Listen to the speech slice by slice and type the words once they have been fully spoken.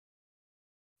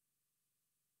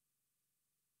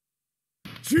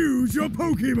Choose your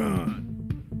Pokemon.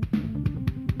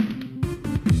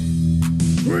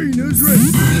 Trainer's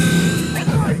ready.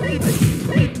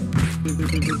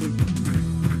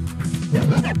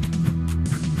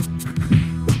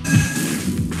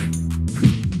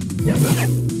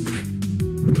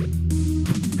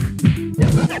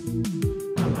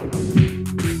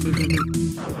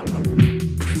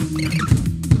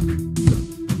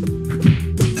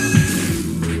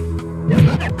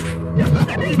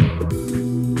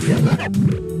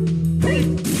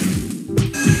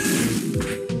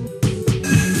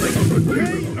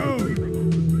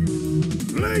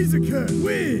 Blaziken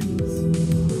wins!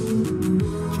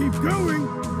 Keep going,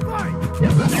 fight!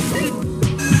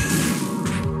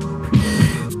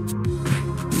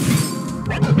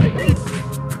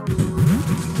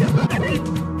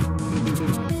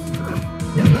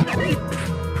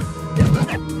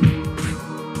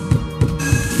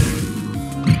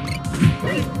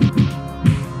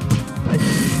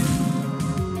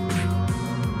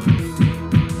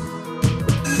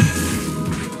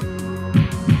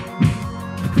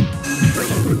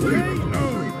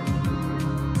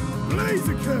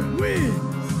 Blaziken wins!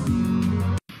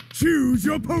 Choose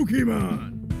your Pokemon!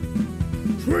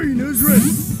 Trainer's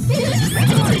ready!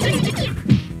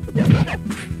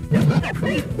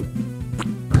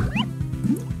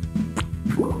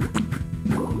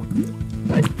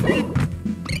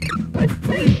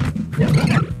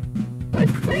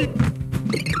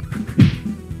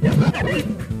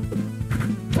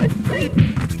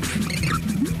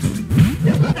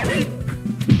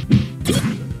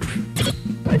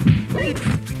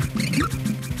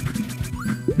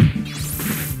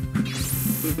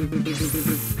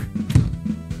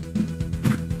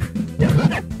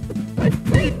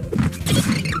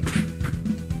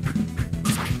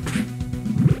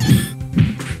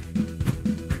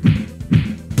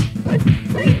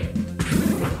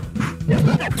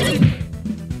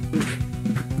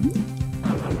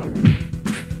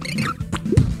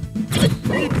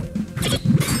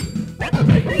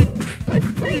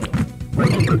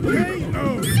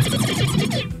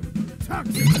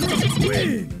 Toxic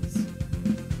wins!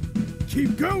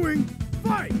 Keep going,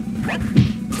 fight!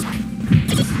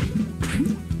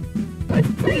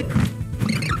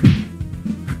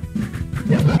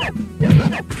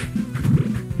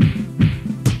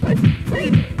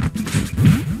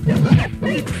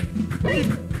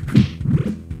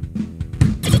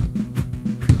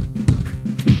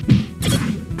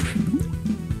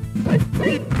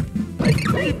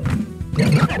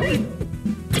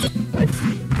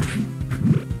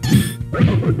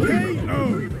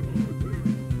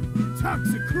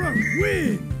 Toxic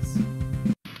wins!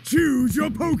 Choose your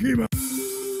Pokemon!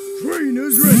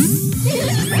 Trainer's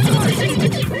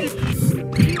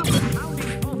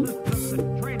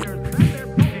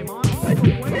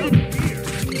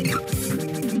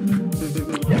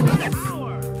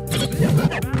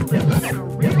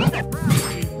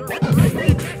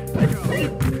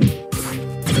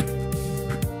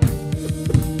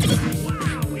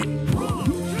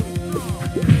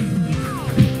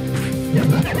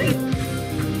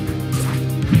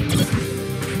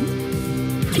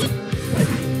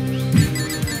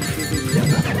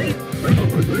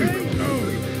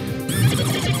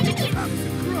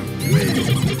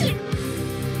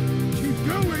Keep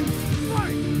going,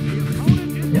 fight!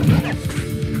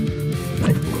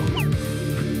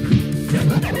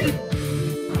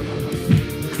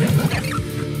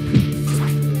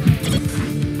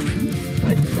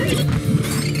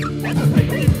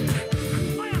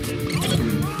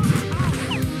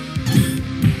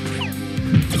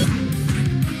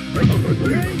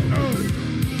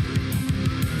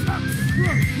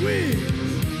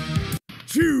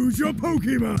 Choose your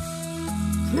Pokemon!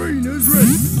 Trainer's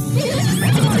ready!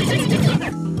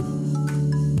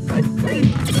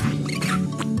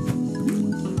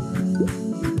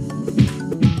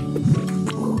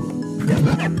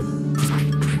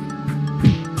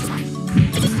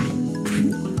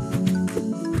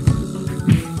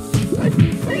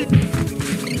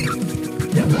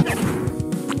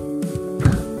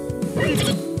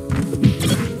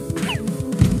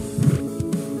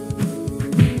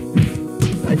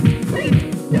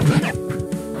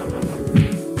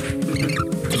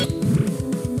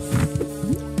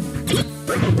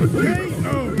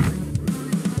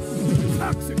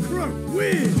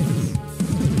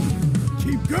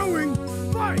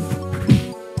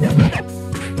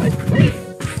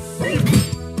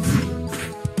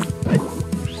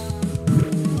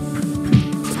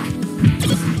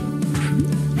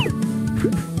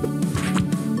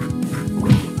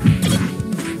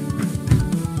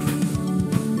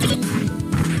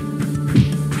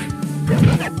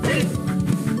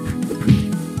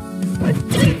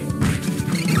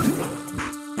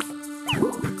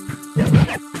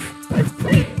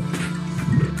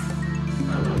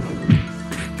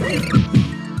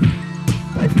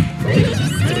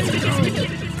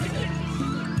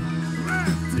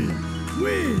 Crafty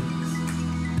wins!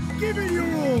 Give it your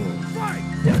all! Fight!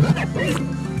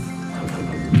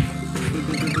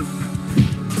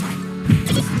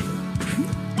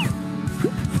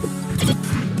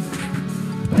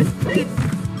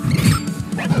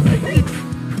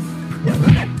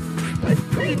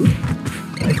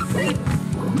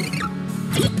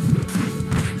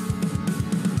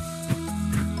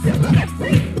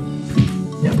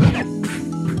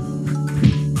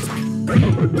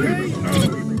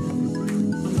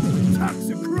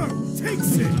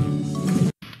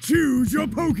 Choose your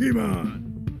Pokemon!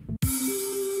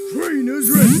 Trainers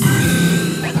ready!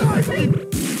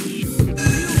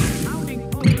 Mounting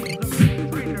poses the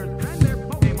trainers and their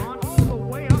Pokemon all the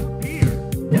way up here.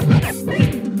 Look at the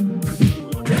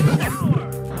power!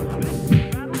 This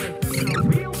battle has been a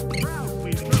real crowd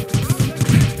pleaser from the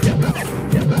get-go.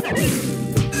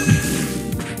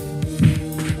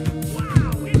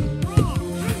 Wow, it's strong!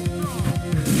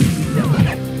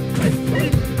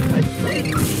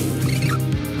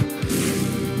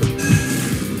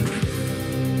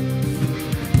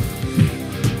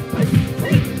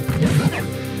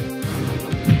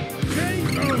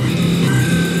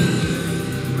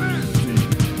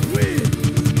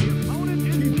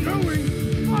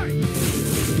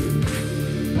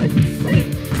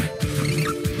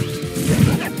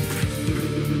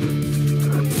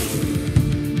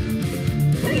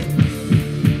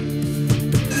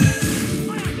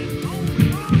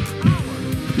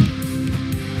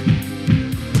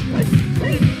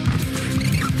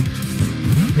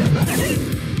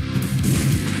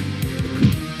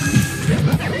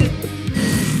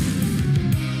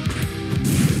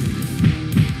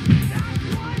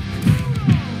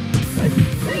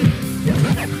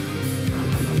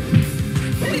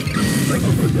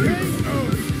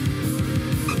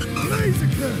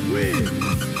 Win!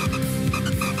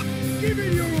 Give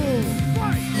it your all!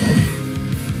 Fight!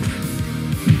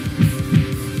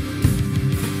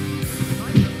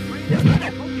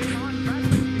 Pokemon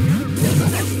battling together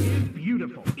is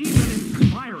beautiful, even in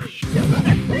Marrshh.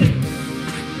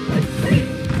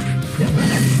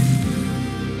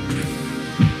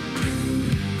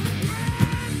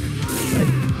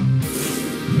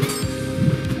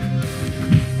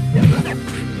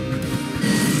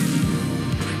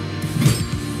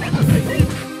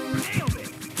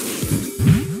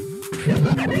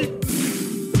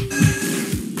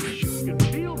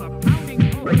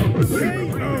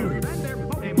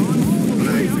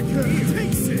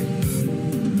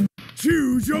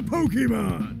 Choose your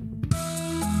Pokemon!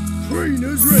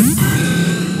 Trainers ready!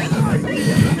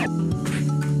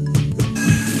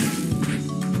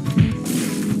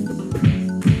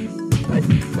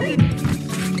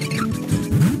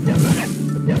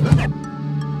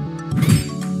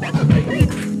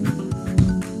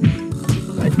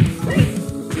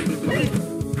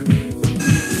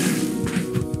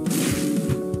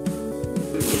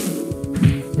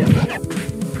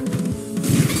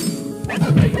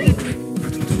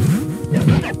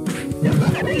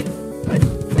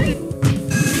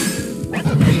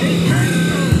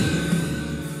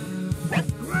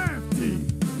 Crafty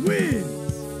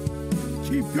wins!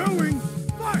 Keep going!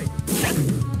 Fight!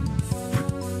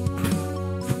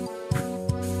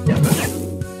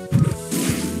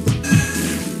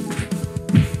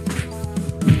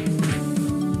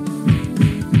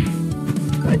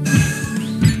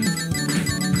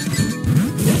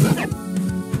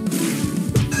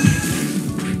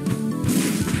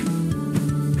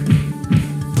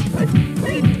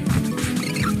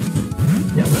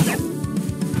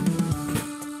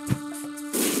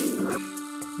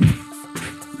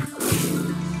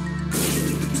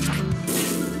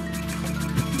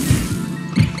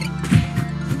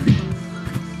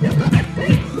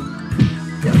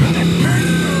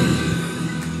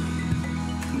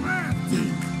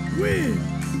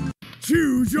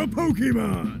 Choose your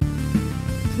Pokemon!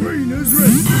 Trainers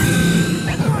ready!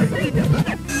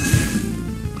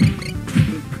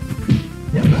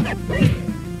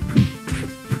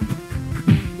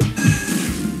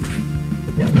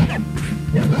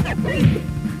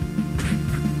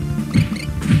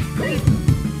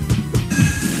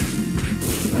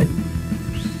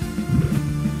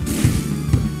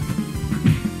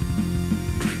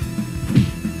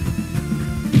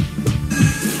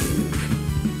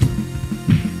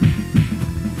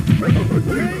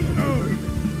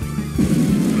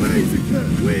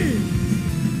 Wins!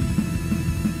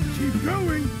 Keep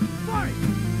going! Fight!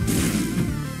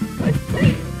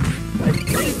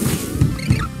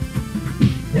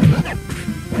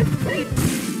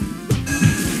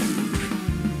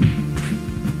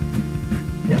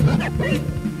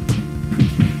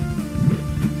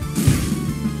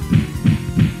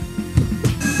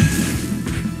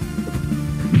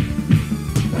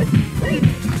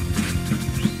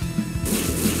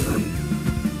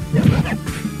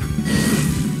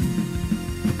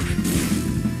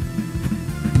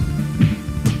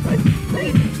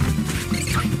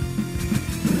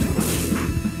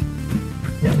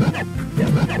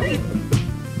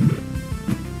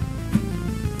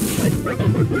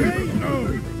 KO!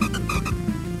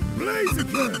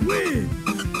 Blaziken wins!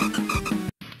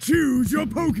 Choose your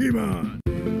Pokemon!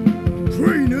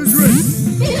 Trainers ready!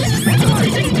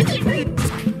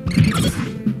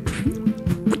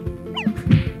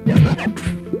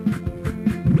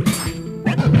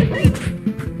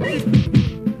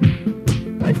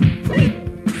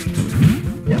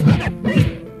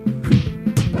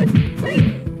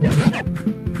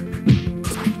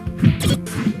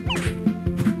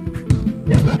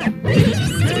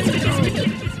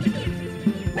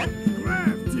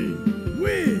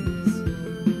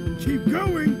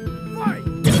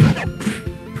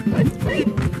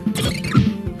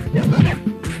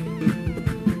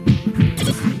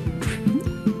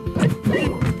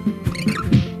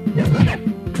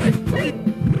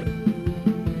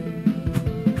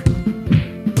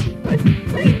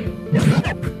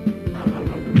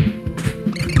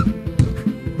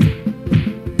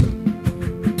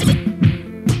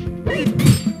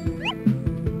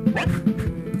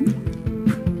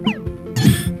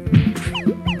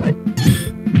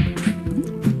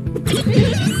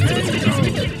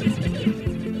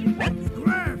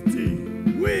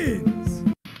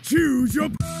 Choose your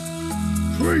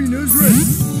trainers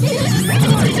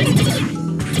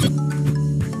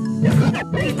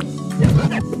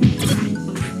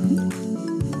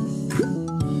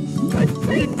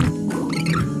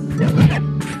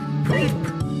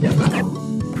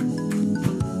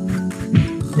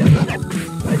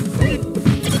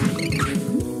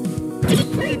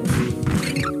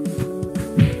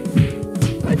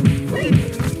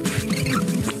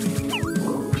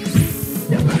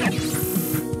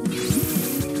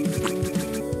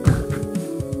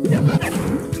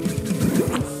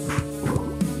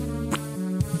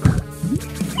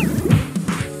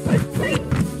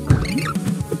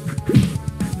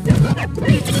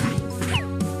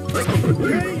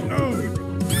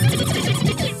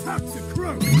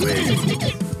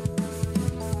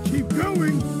Keep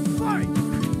going, fight!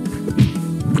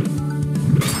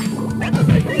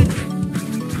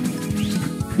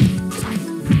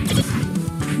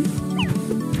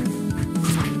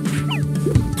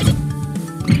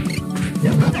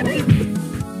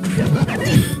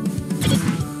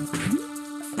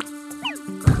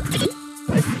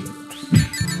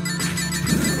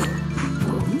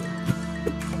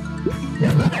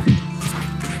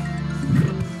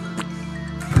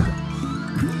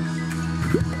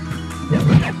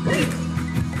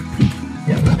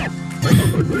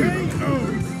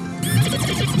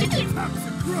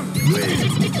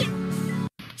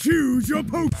 Choose your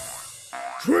poke.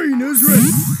 Trainers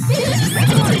ready.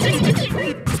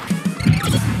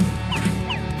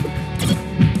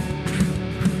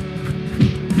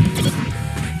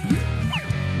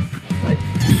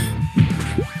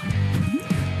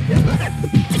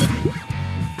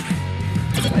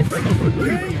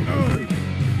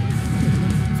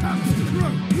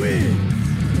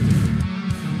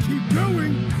 Keep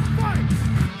going. Fight.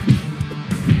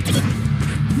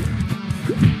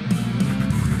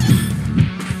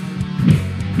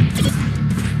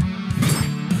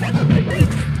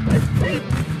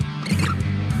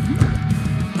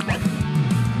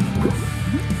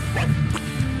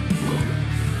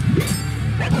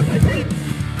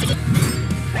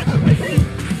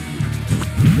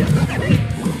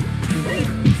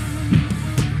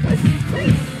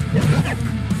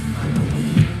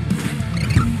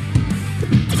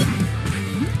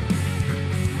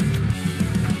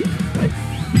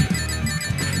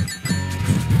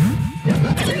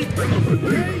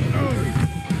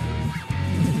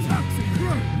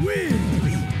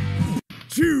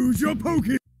 Choose your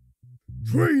Poké.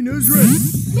 Trainers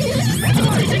ready.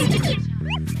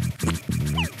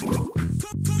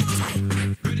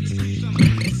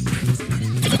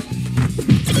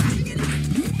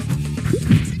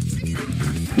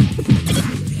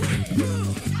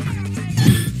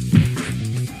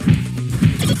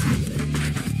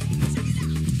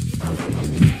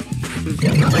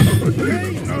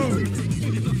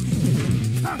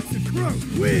 Toxic Crow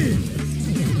wins.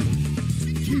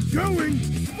 Keep going.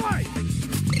 Fight.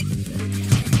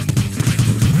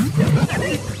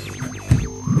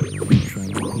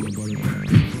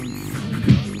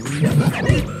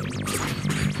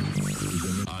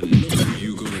 I know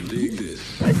you gonna dig this.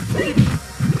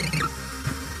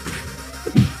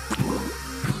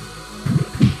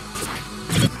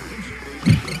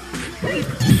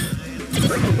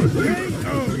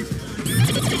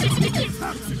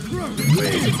 Toxic Crow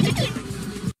wins.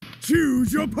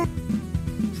 Choose your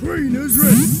trainers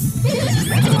ready.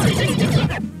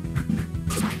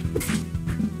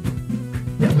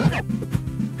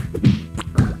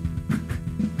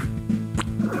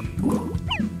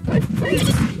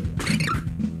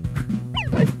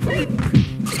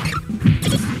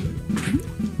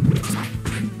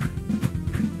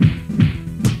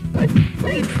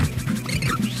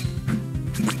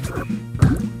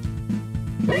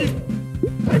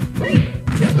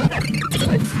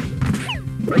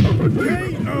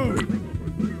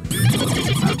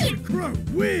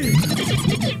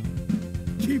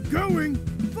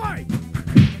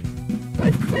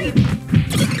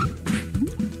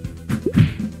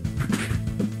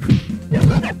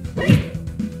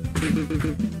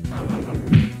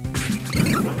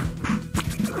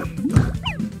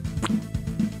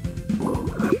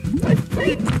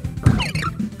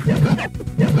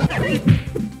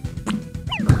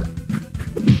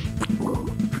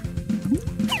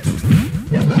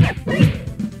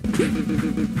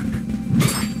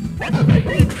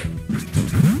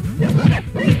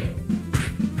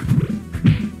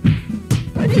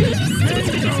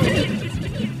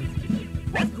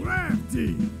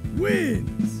 Crafty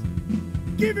wins!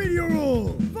 Give it your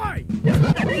all! Fight!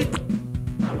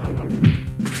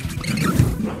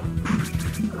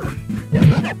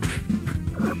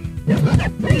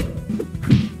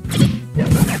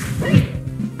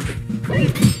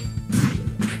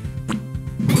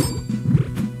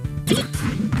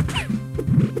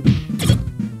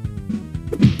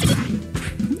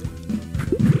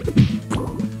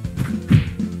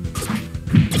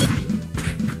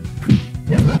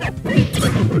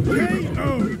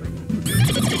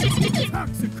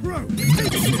 Toxic Crow!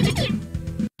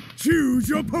 Choose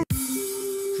your po-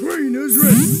 Trainers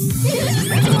ready!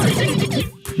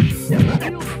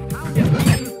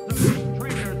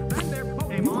 Trainers send their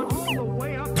Pokemon all the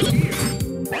way up here.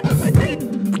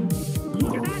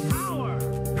 Look at that power!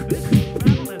 This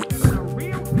battle has been a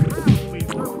real crowd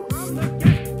pleaser from the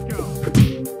get-go.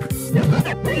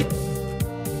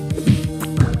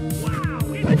 Wow,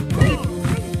 it's strong!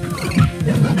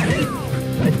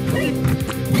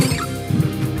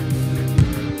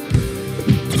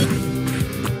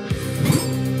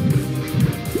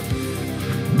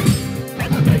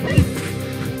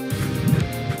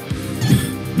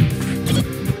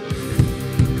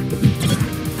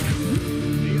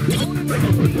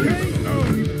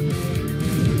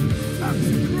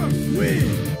 Toxic Crow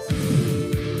wins!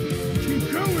 Keep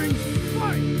going!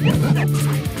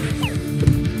 Fight!